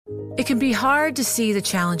It can be hard to see the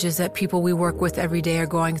challenges that people we work with every day are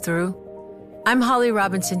going through. I'm Holly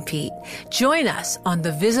Robinson Pete. Join us on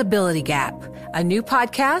The Visibility Gap, a new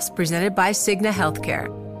podcast presented by Cigna Healthcare.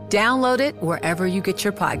 Download it wherever you get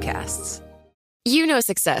your podcasts. You know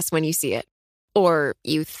success when you see it. Or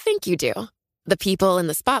you think you do. The people in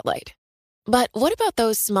the spotlight. But what about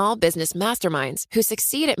those small business masterminds who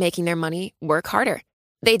succeed at making their money work harder?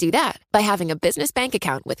 They do that by having a business bank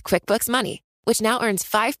account with QuickBooks Money, which now earns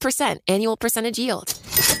 5% annual percentage yield.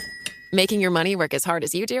 Making your money work as hard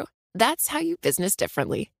as you do? That's how you business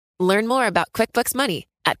differently. Learn more about QuickBooks Money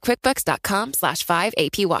at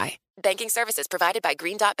quickbooks.com/5APY. Banking services provided by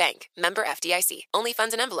Green Dot Bank. Member FDIC. Only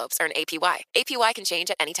funds and envelopes earn APY. APY can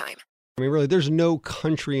change at any time. I mean, really, there's no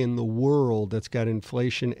country in the world that's got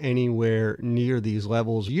inflation anywhere near these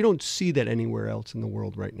levels. You don't see that anywhere else in the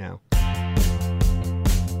world right now.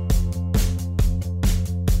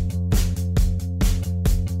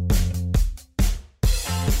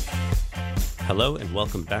 Hello and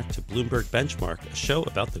welcome back to Bloomberg Benchmark, a show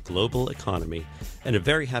about the global economy. And a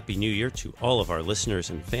very happy new year to all of our listeners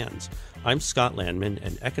and fans. I'm Scott Landman,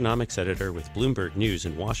 an economics editor with Bloomberg News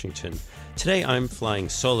in Washington. Today I'm flying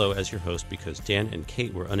solo as your host because Dan and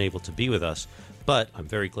Kate were unable to be with us, but I'm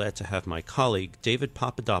very glad to have my colleague David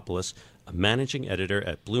Papadopoulos, a managing editor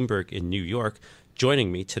at Bloomberg in New York, joining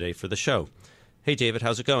me today for the show. Hey David,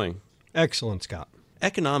 how's it going? Excellent, Scott.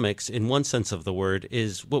 Economics, in one sense of the word,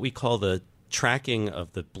 is what we call the tracking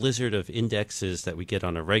of the blizzard of indexes that we get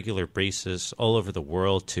on a regular basis all over the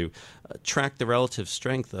world to track the relative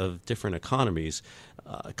strength of different economies.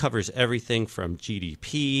 It covers everything from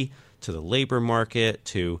GDP to the labor market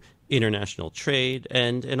to international trade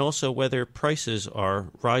and also whether prices are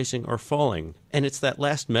rising or falling. And it's that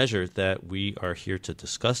last measure that we are here to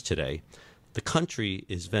discuss today. The country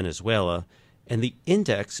is Venezuela, and the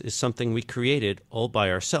index is something we created all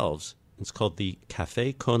by ourselves. It's called the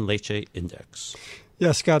Café con Leche Index.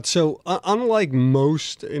 Yeah, Scott. So unlike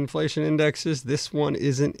most inflation indexes, this one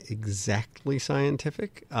isn't exactly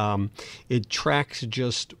scientific. It tracks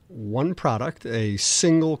just one product, a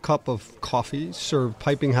single cup of coffee served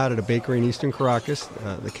piping hot at a bakery in eastern Caracas,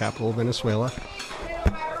 the capital of Venezuela.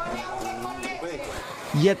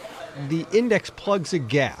 Yet the index plugs a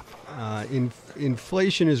gap.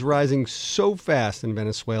 Inflation is rising so fast in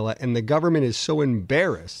Venezuela, and the government is so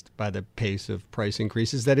embarrassed by the pace of price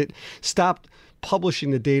increases that it stopped publishing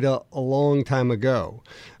the data a long time ago.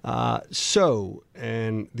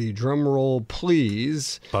 And the drum roll,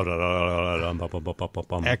 please.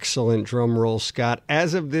 Excellent drum roll, Scott.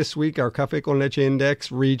 As of this week, our Café con Leche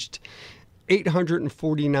index reached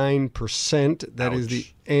 849%. That is the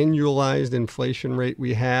annualized inflation rate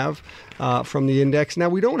we have from the index. Now,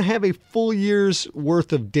 we don't have a full year's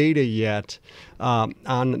worth of data yet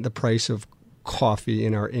on the price of coffee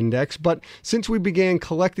in our index, but since we began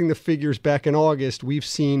collecting the figures back in August, we've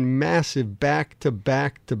seen massive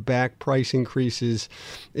back-to-back price increases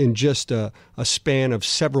in just a span of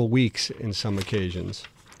several weeks in some occasions.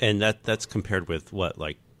 And that's compared with what,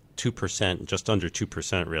 like 2%, just under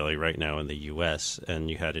 2% really right now in the U.S.,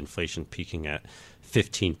 and you had inflation peaking at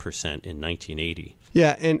 15% in 1980.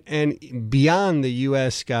 Yeah, and beyond the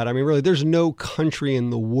U.S., Scott, I mean, really, there's no country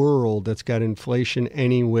in the world that's got inflation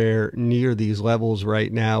anywhere near these levels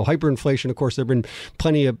right now. Hyperinflation, of course, there have been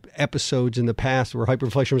plenty of episodes in the past where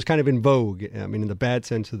hyperinflation was kind of in vogue. I mean, in the bad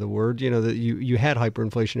sense of the word, you know, that you had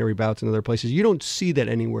hyperinflationary bouts in other places. You don't see that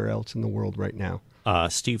anywhere else in the world right now.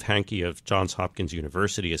 Steve Hanke of Johns Hopkins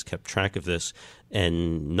University has kept track of this,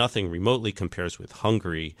 and nothing remotely compares with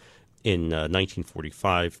Hungary in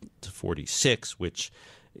 1945 to 46, which,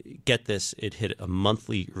 get this, it hit a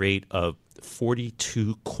monthly rate of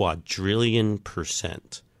 42 quadrillion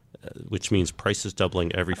 %, which means prices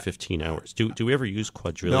doubling every 15 hours. Do we ever use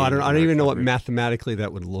quadrillion? No, I don't even know what mathematically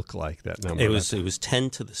that would look like, that number. It was 10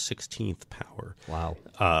 to the 16th power. Wow.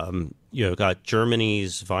 Got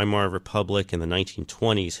Germany's Weimar Republic in the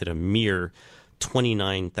 1920s hit a mere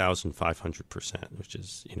 29,500%, which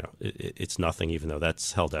is, it's nothing, even though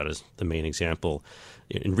that's held out as the main example.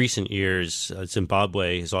 In recent years,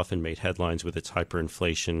 Zimbabwe has often made headlines with its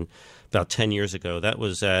hyperinflation. About 10 years ago, that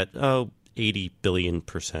was at 80 billion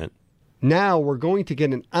 %. Now we're going to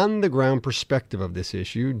get an on-the-ground perspective of this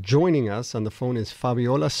issue. Joining us on the phone is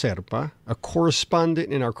Fabiola Serpa, a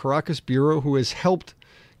correspondent in our Caracas bureau who has helped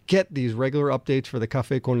get these regular updates for the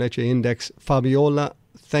Café con Leche Index. Fabiola,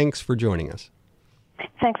 thanks for joining us.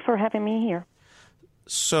 Thanks for having me here.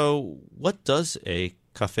 So what does a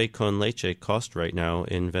Café con Leche cost right now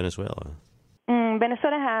in Venezuela?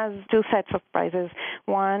 Venezuela has two sets of prices.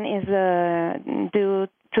 One is due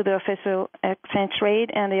to the official exchange rate,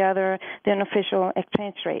 and the other the unofficial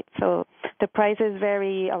exchange rate. So the prices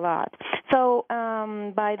vary a lot. So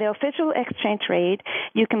by the official exchange rate,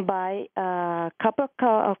 you can buy a cup of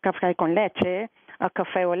café con leche, a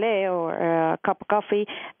café au lait, or a cup of coffee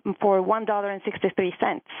for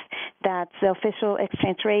 $1.63. That's the official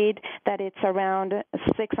exchange rate. That it's around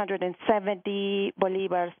 670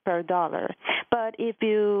 bolivars per dollar. But if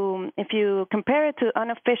you compare it to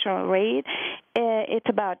unofficial rate, it's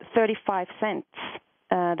about 35 cents.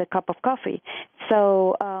 The cup of coffee.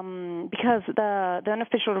 So because the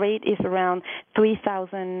unofficial rate is around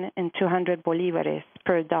 3,200 bolívares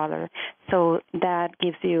per dollar. So that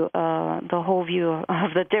gives you the whole view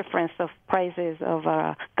of the difference of prices of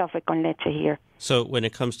café con leche here. So when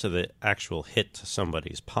it comes to the actual hit to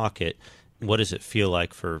somebody's pocket, what does it feel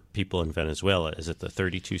like for people in Venezuela? Is it the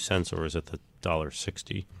 32 cents or is it the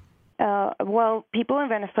 $1.60? Well, people in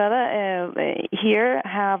Venezuela here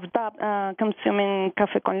have stopped consuming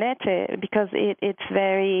café con leche because it's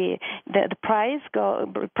very the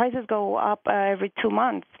prices go up every 2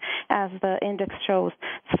 months as the index shows.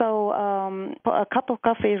 So a cup of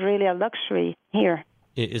coffee is really a luxury here.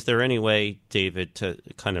 Is there any way, David, to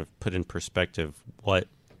kind of put in perspective what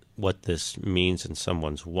this means in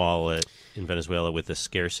someone's wallet in Venezuela with the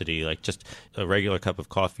scarcity? Like just a regular cup of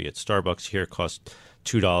coffee at Starbucks here costs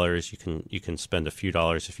 $2. You can spend a few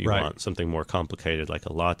dollars if you want something more complicated like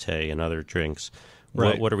a latte and other drinks.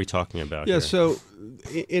 Right. What are we talking about here? Yeah, so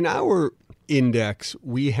in our index,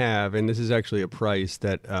 we have, and this is actually a price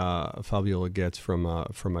that Fabiola gets from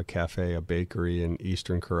a cafe, a bakery in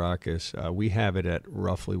eastern Caracas. We have it at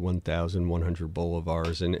roughly 1,100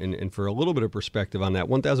 bolivars. And for a little bit of perspective on that,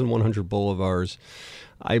 1,100 bolivars,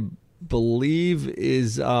 I believe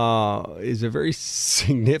is a very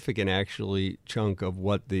significant actually chunk of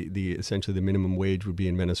what the essentially the minimum wage would be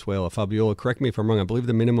in Venezuela. Fabiola, correct me if I'm wrong. I believe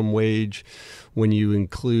the minimum wage, when you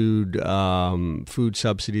include food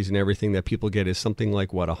subsidies and everything that people get, is something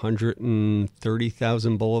like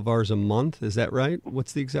 130,000 bolivars a month. Is that right?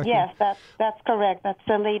 What's the exact? Yes, that's correct. That's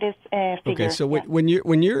the latest figure. Okay, so when you're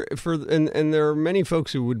and there are many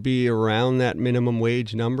folks who would be around that minimum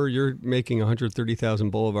wage number. You're making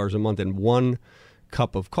 130,000 bolivars a month. And one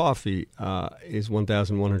cup of coffee is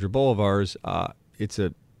 1,100 bolivars. It's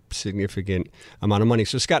a significant amount of money.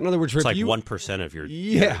 So, Scott, in other words, it's like 1% of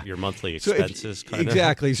your monthly expenses. So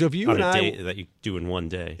exactly. So if you on and a I day that you do in one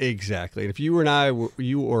day, exactly. And if you or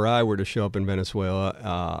I were to show up in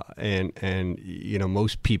Venezuela, and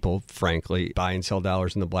most people, frankly, buy and sell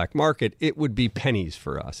dollars in the black market, it would be pennies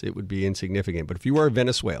for us. It would be insignificant. But if you are a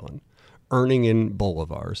Venezuelan earning in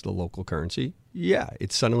bolivars, the local currency,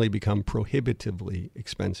 it's suddenly become prohibitively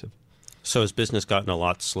expensive. So has business gotten a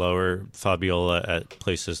lot slower, Fabiola, at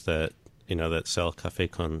places that sell café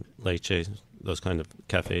con leche, those kind of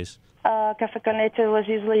cafes? Café con leche was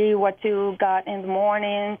usually what you got in the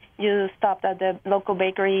morning. You stopped at the local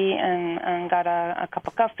bakery and got a cup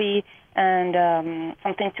of coffee and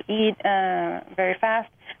something to eat very fast.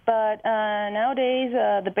 But nowadays,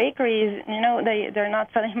 the bakeries, they're not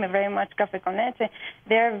selling very much café con leche.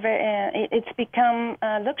 It's become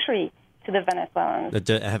luxury to the Venezuelans.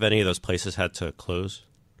 Have any of those places had to close?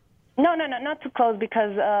 No, not to close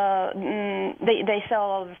because they sell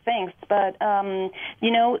all the things. But the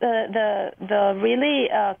really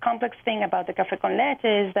complex thing about the café con leche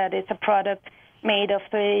is that it's a product made of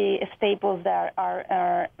three staples that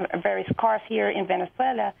are very scarce here in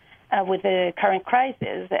Venezuela with the current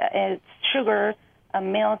crisis. It's sugar,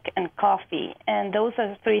 milk, and coffee, and those are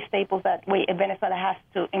the three staples that Venezuela has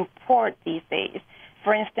to import these days.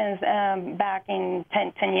 For instance, back in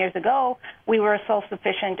 10 years ago, we were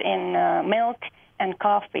self-sufficient in milk and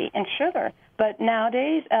coffee and sugar. But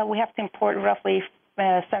nowadays, we have to import roughly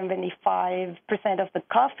 75% of the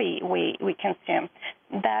coffee we consume.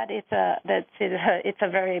 It's a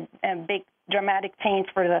very big, dramatic change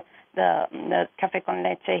for the café con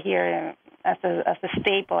leche here as a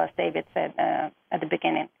staple, as David said at the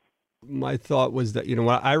beginning. My thought was that,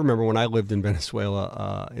 I remember when I lived in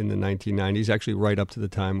Venezuela in the 1990s, actually right up to the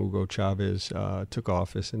time Hugo Chavez took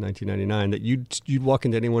office in 1999, that you'd walk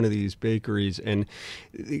into any one of these bakeries and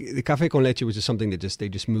the café con leche was just something that they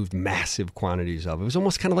just moved massive quantities of. It was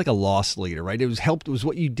almost kind of like a loss leader, right? It was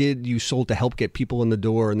what you did, you sold to help get people in the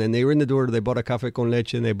door, and then they were in the door, they bought a café con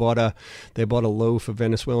leche and they bought a loaf of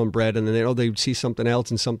Venezuelan bread, and then they'd see something else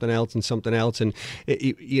and something else and something else, and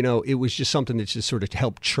it was just something that just sort of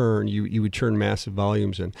helped churn. You would churn massive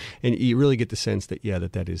volumes, and you really get the sense that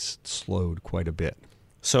that is slowed quite a bit.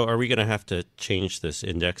 So are we going to have to change this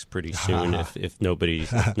index pretty soon if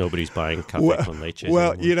nobody's buying café con leche?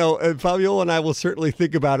 Well, anymore? Fabiola and I will certainly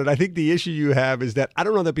think about it. I think the issue you have is that I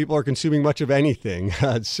don't know that people are consuming much of anything.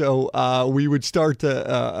 So we would start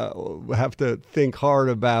to have to think hard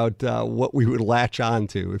about what we would latch on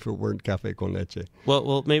to if it weren't café con leche.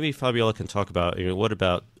 Well, maybe Fabiola can talk about, what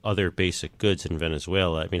about other basic goods in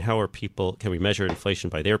Venezuela? I mean, can we measure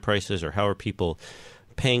inflation by their prices, or how are people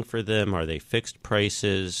paying for them? Are they fixed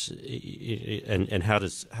prices? And how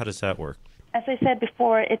does that work? As I said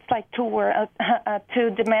before, it's like a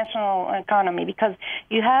two-dimensional economy, because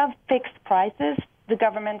you have fixed prices. The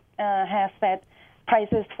government has set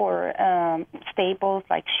prices for staples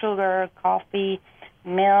like sugar, coffee,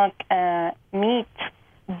 milk, meat,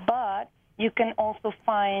 but you can also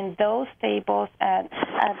find those staples at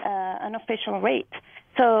an official rate.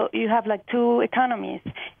 So you have like two economies.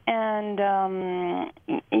 And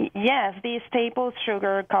yes, these staples,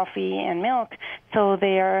 sugar, coffee, and milk, so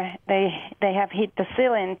they have hit the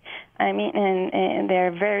ceiling. I mean, and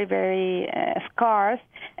they're very, very scarce,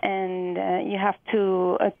 and you have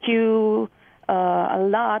to queue a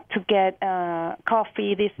lot to get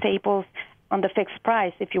coffee, these staples, on the fixed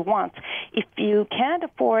price if you want. If you can't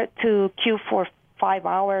afford to queue for 5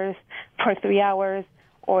 hours, for 3 hours,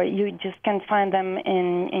 or you just can't find them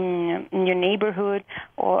in your neighborhood,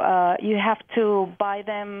 or you have to buy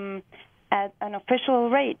them at an official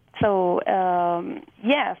rate. So,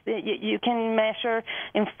 yes, you can measure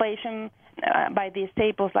inflation by these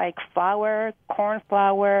staples like flour, corn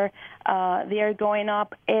flour. They are going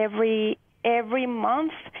up every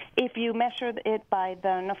month if you measure it by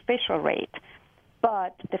an official rate.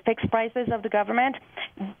 But the fixed prices of the government,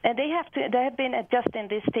 they have been adjusting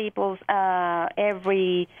these staples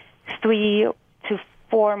every 3 to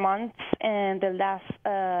 4 months, and the last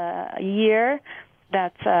year,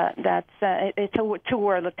 it's a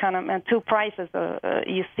two-world economy, and two prices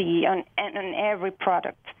you see on every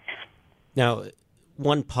product. Now,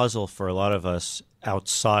 one puzzle for a lot of us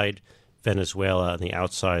outside Venezuela, on the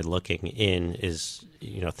outside looking in, is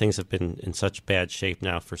things have been in such bad shape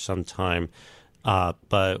now for some time.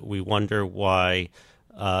 But we wonder why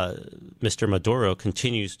Mr. Maduro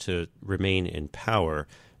continues to remain in power.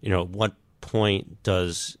 At what point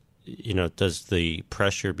does the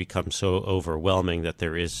pressure become so overwhelming that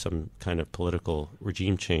there is some kind of political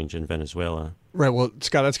regime change in Venezuela? Right. Well,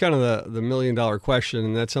 Scott, that's kind of the million-dollar question,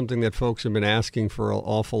 and that's something that folks have been asking for an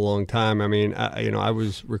awful long time. I mean, I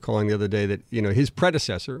was recalling the other day that his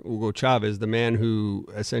predecessor, Hugo Chavez, the man who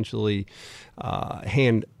essentially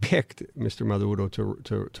handpicked Mr. Maduro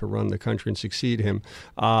to run the country and succeed him.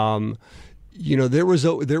 There was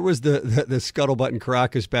the scuttlebutt in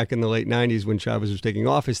Caracas back in the late 90s when Chavez was taking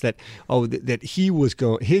office that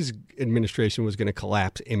his administration was going to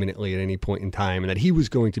collapse imminently at any point in time, and that he was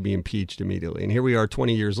going to be impeached immediately. And here we are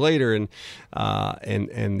 20 years later, and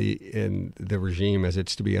the regime, as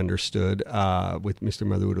it's to be understood, with Mr.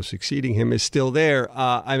 Maduro succeeding him, is still there.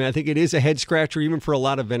 I think it is a head scratcher even for a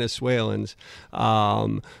lot of Venezuelans,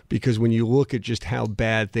 because when you look at just how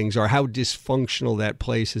bad things are, how dysfunctional that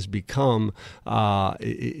place has become,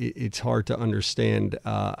 it's hard to understand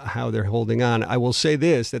how they're holding on. I will say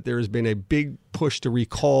this, that there has been a big push to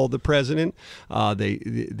recall the president.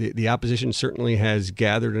 The opposition certainly has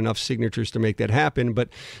gathered enough signatures to make that happen, but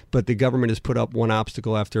the government has put up one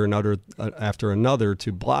obstacle after another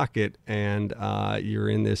to block it, and you're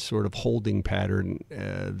in this sort of holding pattern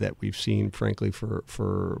that we've seen, frankly,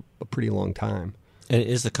 for a pretty long time. And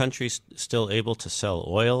is the country still able to sell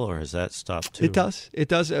oil, or has that stopped too? It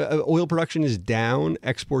does. Oil production is down.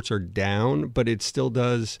 Exports are down, but it still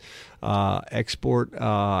does export.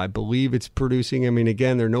 I believe it's producing. I mean,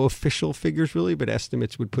 again, there are no official figures really, but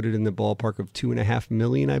estimates would put it in the ballpark of 2.5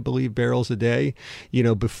 million, I believe, barrels a day.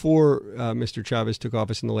 Before Mr. Chavez took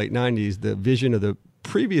office in the late 90s, the vision of the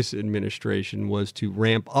previous administration was to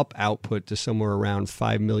ramp up output to somewhere around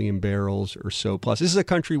 5 million barrels or so plus. This is a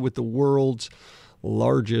country with the world's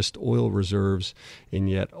largest oil reserves, and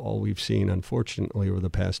yet all we've seen, unfortunately, over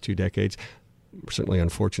the past 2 decades, certainly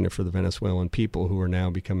unfortunate for the Venezuelan people who are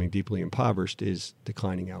now becoming deeply impoverished, is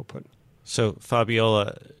declining output. So,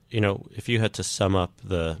 Fabiola, if you had to sum up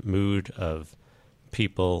the mood of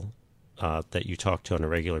people that you talk to on a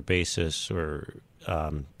regular basis, or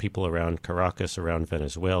people around Caracas, around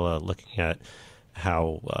Venezuela, looking at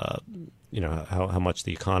how much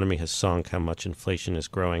the economy has sunk, how much inflation is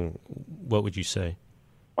growing, what would you say?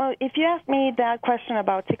 Well, if you asked me that question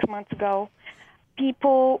about 6 months ago,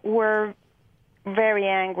 people were very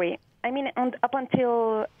angry. I mean, up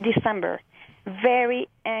until December, very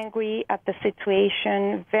angry at the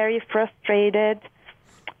situation, very frustrated.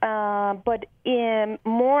 but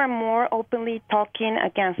more and more openly talking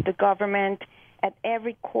against the government at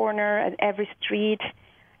every corner, at every street,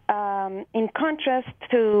 in contrast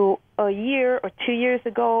to a year or 2 years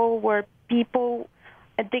ago where people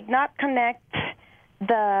did not connect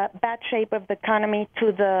the bad shape of the economy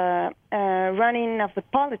to the running of the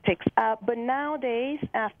politics. But nowadays,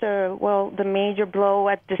 after, the major blow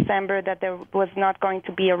at December that there was not going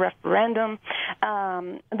to be a referendum,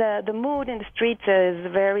 the mood in the streets is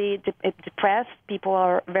very depressed. People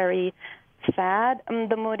are very sad.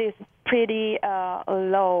 The mood is pretty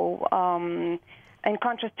low. In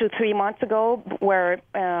contrast to 3 months ago, where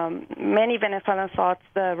many Venezuelans thought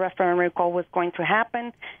the referendum recall was going to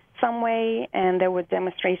happen some way, and there were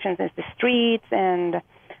demonstrations in the streets,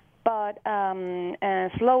 but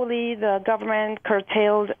slowly the government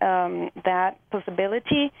curtailed that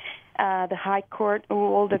possibility. The High Court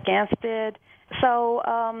ruled against it. So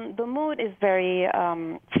the mood is very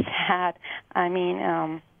sad. I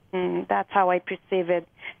mean, that's how I perceive it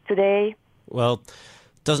today. Well,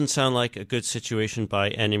 doesn't sound like a good situation by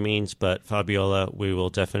any means, but Fabiola, we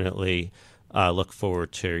will definitely look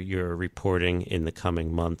forward to your reporting in the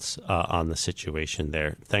coming months on the situation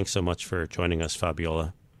there. Thanks so much for joining us,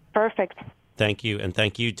 Fabiola. Perfect. Thank you, and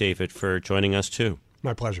thank you, David, for joining us too.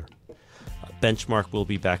 My pleasure. Benchmark will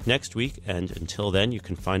be back next week, and until then, you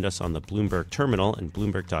can find us on the Bloomberg Terminal and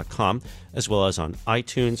Bloomberg.com, as well as on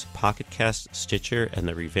iTunes, Pocket Cast, Stitcher, and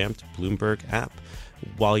the revamped Bloomberg app.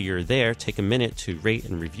 While you're there, take a minute to rate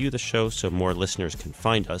and review the show so more listeners can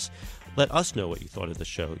find us. Let us know what you thought of the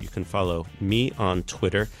show. You can follow me on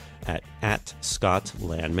Twitter at Scott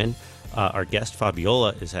Landman. Our guest,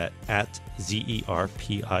 Fabiola, is at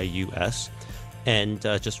ZERPIUS. And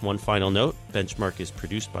just one final note, Benchmark is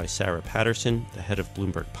produced by Sarah Patterson. The head of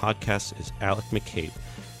Bloomberg Podcasts is Alec McCabe.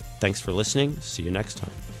 Thanks for listening. See you next time.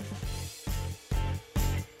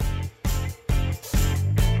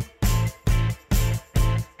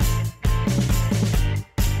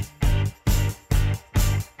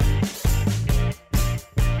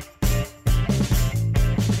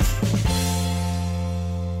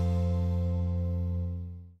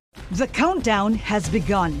 The countdown has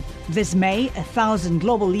begun. This May, 1,000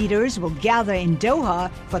 global leaders will gather in Doha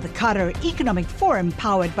for the Qatar Economic Forum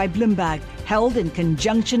powered by Bloomberg, held in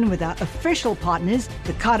conjunction with our official partners,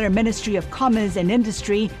 the Qatar Ministry of Commerce and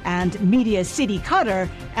Industry and Media City Qatar,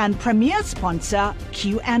 and premier sponsor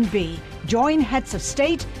QNB. Join heads of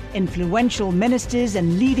state, influential ministers,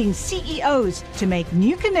 and leading CEOs to make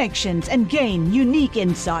new connections and gain unique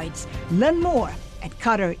insights. Learn more at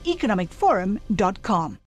QatarEconomicForum.com.